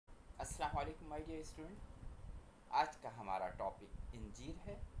السلام علیکم my dear student. آج کا ہمارا ٹاپک انجیر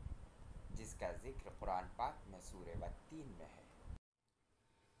ہے جس کا ذکر قرآن پاک میں سورہ والتین میں ہے.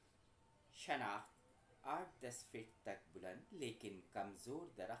 شناخت 8-10 فٹ تک بلند لیکن کمزور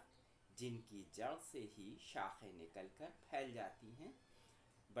درخت جن کی جڑ سے ہی شاخیں نکل کر پھیل جاتی ہیں.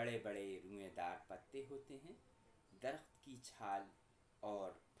 بڑے بڑے روئیں دار پتے ہوتے ہیں. درخت کی چھال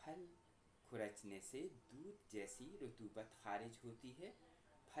اور پھل کھرچنے سے دودھ جیسی رطوبت خارج ہوتی ہے.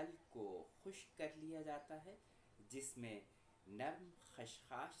 پھل کو خشک کر لیا جاتا ہے جس میں نرم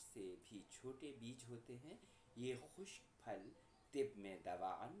خشخاش سے بھی چھوٹے بیج ہوتے ہیں. یہ خشک پھل طب میں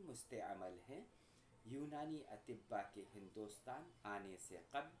دواعن مستعمل ہیں. یونانی اطباء کے ہندوستان آنے سے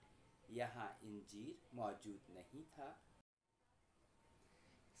قبل یہاں انجیر موجود نہیں تھا.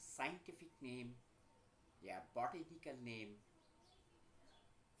 سائنٹیفک نیم یا باٹینیکل نیم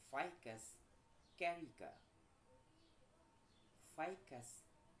فائکس کیریکا, فائکس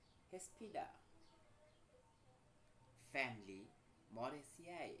hispida, family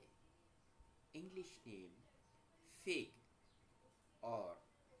Moraceae, English name fig اور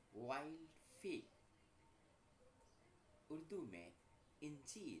wild fig. اردو میں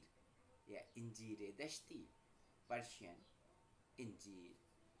انجیر یا انجیر دشتی, پرشین انجیر,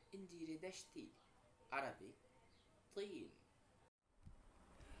 انجیر دشتی, Arabic طین.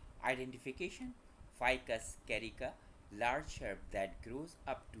 Identification: Ficus carica, large shrub that grows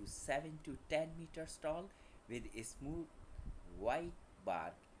up to 7 to 10 meters tall with a smooth white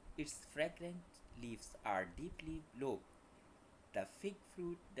bark. Its fragrant leaves are deeply lobed. The fig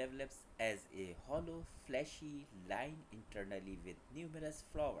fruit develops as a hollow, fleshy line internally with numerous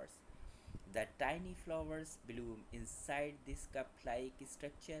flowers. The tiny flowers bloom inside this cup-like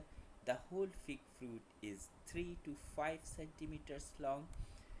structure. The whole fig fruit is 3 to 5 centimeters long,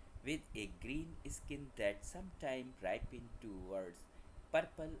 with a green skin that sometimes ripens towards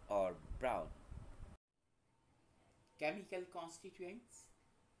purple or brown. Chemical constituents: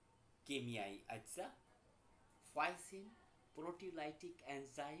 کیمیائی اجزاء, فائسین پروٹیولیٹک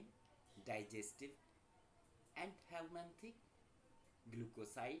enzyme, digestive and ہیلمنتھک,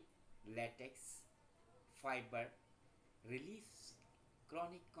 گلوکوسائڈ, latex, fibre, ریلیفs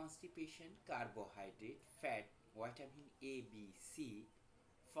chronic constipation, carbohydrate, fat, vitamin A, B, C,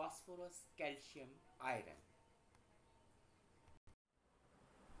 phosphorus, calcium, iron.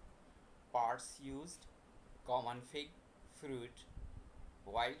 Parts used: common fig fruit,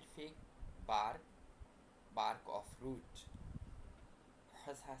 wild fig bark, bark of root.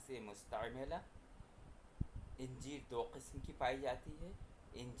 حصص مستعملہ: انجیر دو قسم کی پائی جاتی ہے,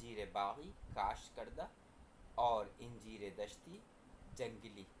 انجیر باغی کاشت کردہ اور انجیر دشتی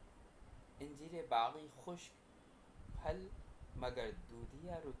جنگلی. انجیر باغی خشک پھل مگر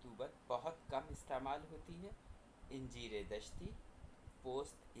دودھیا رطوبت بہت کم استعمال ہوتی ہے. انجیر دشتی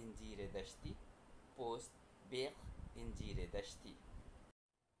پوست انجیر دشتی, پوست بیخ انجیر دشتی.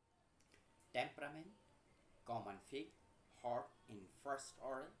 Temperament: common fig hot in first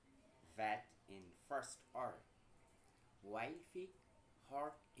order, wet in first order. Wild fig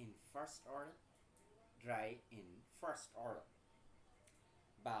hot in first order, dry in first order.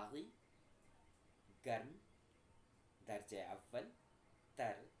 باغی گرم درجہ اول,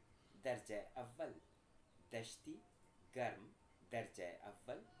 تر درجہ اول. دشتی گرم درجہ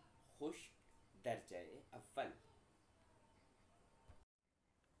اول, خشک درجہ اول.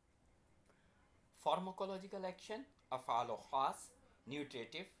 فارماکولوجیکل ایکشن: افعال و خاص,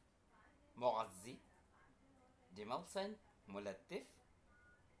 nutritive مغذی, ڈیملسنٹ ملطف,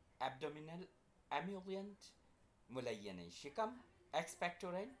 abdominal ایمولینٹ million شکم,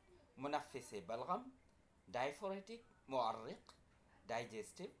 ایکسپیکٹورنٹ منفس بلغم, ڈائفوریٹک معرق,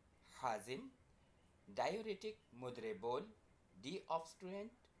 digestive ہاضم, ڈائیوریٹک mother بول, ڈی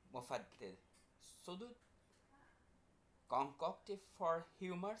آبسٹروینٹ مفت صدود, کانکوکٹیو فار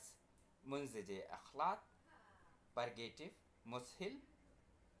ہیومرس منزج اخلاط, پرگیٹو مسہل,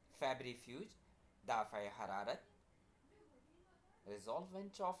 فیبریفیوج دافع حرارت,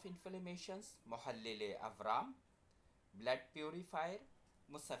 ریزولونٹ آف انفلیمیشنز محلل اورام, بلڈ پیوریفائر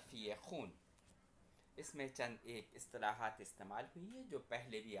مصفی خون. اس میں چند ایک اصطلاحات استعمال ہوئی ہیں جو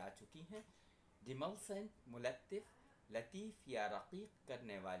پہلے بھی آ چکی ہیں. ڈیملسنٹ ملطف, لطیف یا رقیق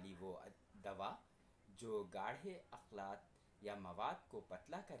کرنے والی وہ دوا جو گاڑھے اخلاط یا مواد کو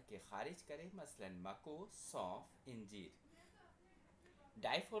پتلا کر کے خارج کرے, مثلا مکو, سونف, انجیر.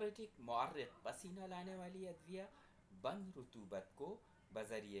 ڈائیفوریٹک معرق پسینہ لانے والی ادویہ, بند رطوبت کو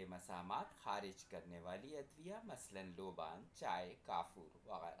بذریعہ مسامات خارج کرنے والی ادویہ, مثلا لوبان, چائے, کافور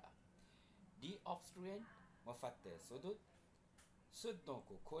وغیرہ. ڈی آبسٹروینٹ مفت صدود, سدوں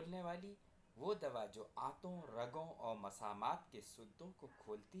کو کھولنے والی وہ دوا جو آنتوں, رگوں اور مسامات کے سدوں کو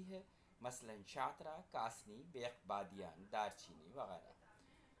کھولتی ہے. مثلا شاطرہ، کاسنی، بیخ بادیان، دارچینی وغیرہ۔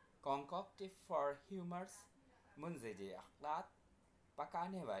 کانکوکٹیو فار ہیومرس، منزج اخلاط،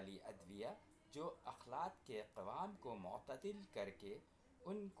 پکانے والی ادویہ جو اخلاط کے قوام کو معتدل کر کے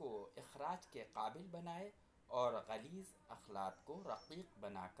ان کو اخراج کے قابل بنائے اور غلیظ اخلاط کو رقیق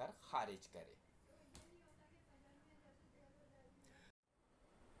بنا کر خارج کرے۔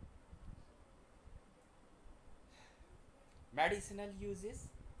 میڈیسنل یوزز،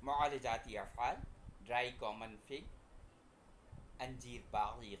 معالجاتی افعال: ڈرائی کامن فگ، انجیر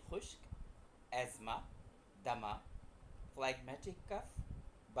باغی خشک، ایزما، دمہ، فلیگمیٹک کف،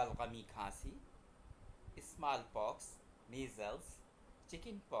 بلغمی کھانسی، اسمال پاکس، میزلز،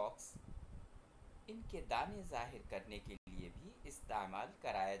 چکن پاکس، ان کے دانے ظاہر کرنے کے لیے بھی استعمال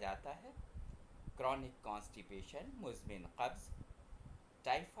کرایا جاتا ہے۔ کرونک کانسٹیپیشن، مزمن قبض،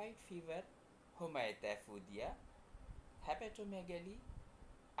 ٹائیفائڈ فیور، حمى تیفودیہ، ہیپیٹومیگلی،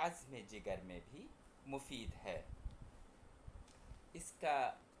 عزم جگر میں بھی مفید ہے۔ اس کا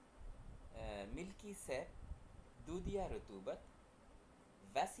ملکی سیب، دودیا رطوبت،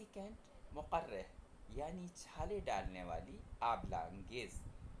 ویسیکینٹ مقرح یعنی چھالے ڈالنے والی آبلہ انگیز،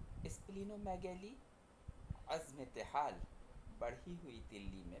 اسپلینومیگلی، عزم تحال، بڑھی ہوئی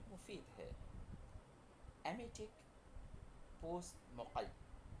تلی میں مفید ہے۔ ایمیٹک پوست مقی،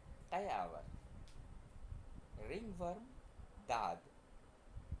 قے آور، رنگ ورم، داد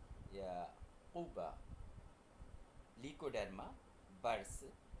یا قوبہ، لیکوڈرما، برس،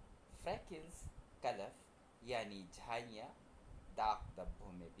 فریکلز، کلف یعنی جھائیاں، داغ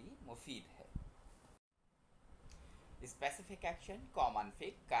دبوں میں بھی مفید ہے۔ Specific action: common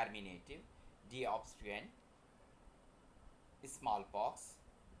fig, کارمینیٹیو، D آبسٹوینٹ، small پاکس،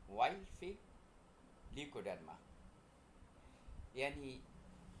 wild fig, لیکوڈرما۔ یعنی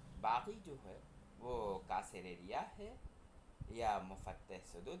باغی جو ہے وہ کاسیریریا ہے یا مفتح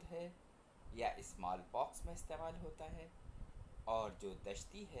سدود ہے یا اسمال پاکس میں استعمال ہوتا ہے، اور جو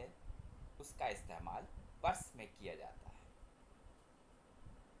دشتی ہے اس کا استعمال برس میں کیا جاتا ہے۔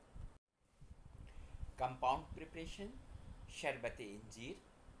 کمپاؤنڈ پریپریشن: شربت انجیر،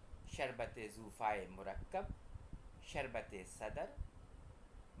 شربت زوفائے مرکب، شربت صدر،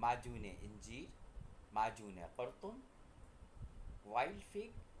 معجون انجیر، معجون قرطم، وائلڈ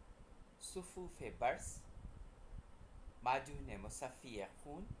فگ، صفوف برس، معجون مصفی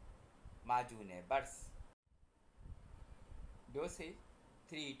خون، معجون برس۔ ڈوسیج: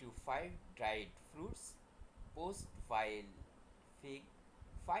 3 to 5 dried fruits. Post wild fig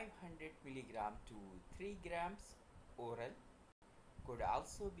 500 mg to 3 grams oral. Could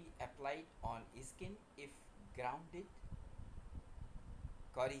also be applied on skin if grounded.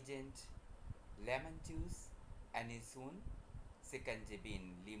 Corrigan, lemon juice, anisone, sikanjibin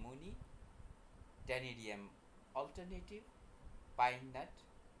limoni. Tanidium alternative, pine nut,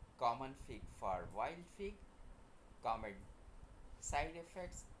 common fig for wild fig. Common side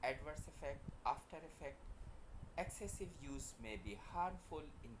effects, adverse effect, after effect: excessive use may be harmful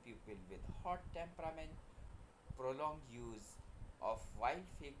in people with hot temperament. Prolonged use of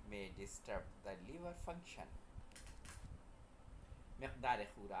wild fig may disturb the liver function. مقدار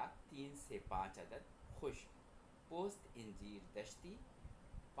خوراک: 3 سے 5 عدد خشک پوست انجیر دشتی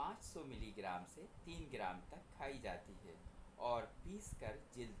 500 ملی gram سے 3 gram تک کھائی جاتی ہے اور پیس کر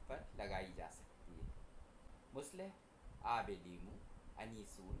جلد پر لگائی جا سکتی ہے۔ مصلح: آب لیمو،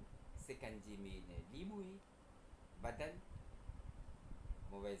 انیسون، سکنجبین لیموئی، بدل،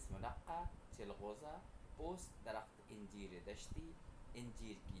 مویز منقع، چلغوزہ، پوست درخت انجیر دشتی،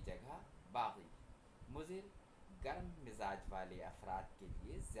 انجیر کی جگہ باغی۔ مضر: گرم مزاج والے افراد کے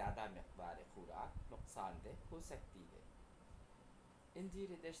لیے زیادہ مقدار خوراک نقصان دہ ہو سکتی ہے۔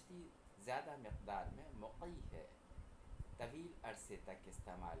 انجیر دشتی زیادہ مقدار میں مقی ہے۔ طویل عرصے تک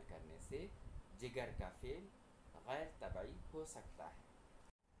استعمال کرنے سے جگر کا فیل غیر طبعی ہو سکتا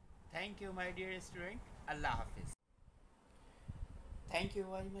ہے۔ Thank you my dear student, اللہ حافظ۔ Thank you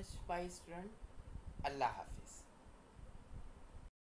very much my student, اللہ حافظ۔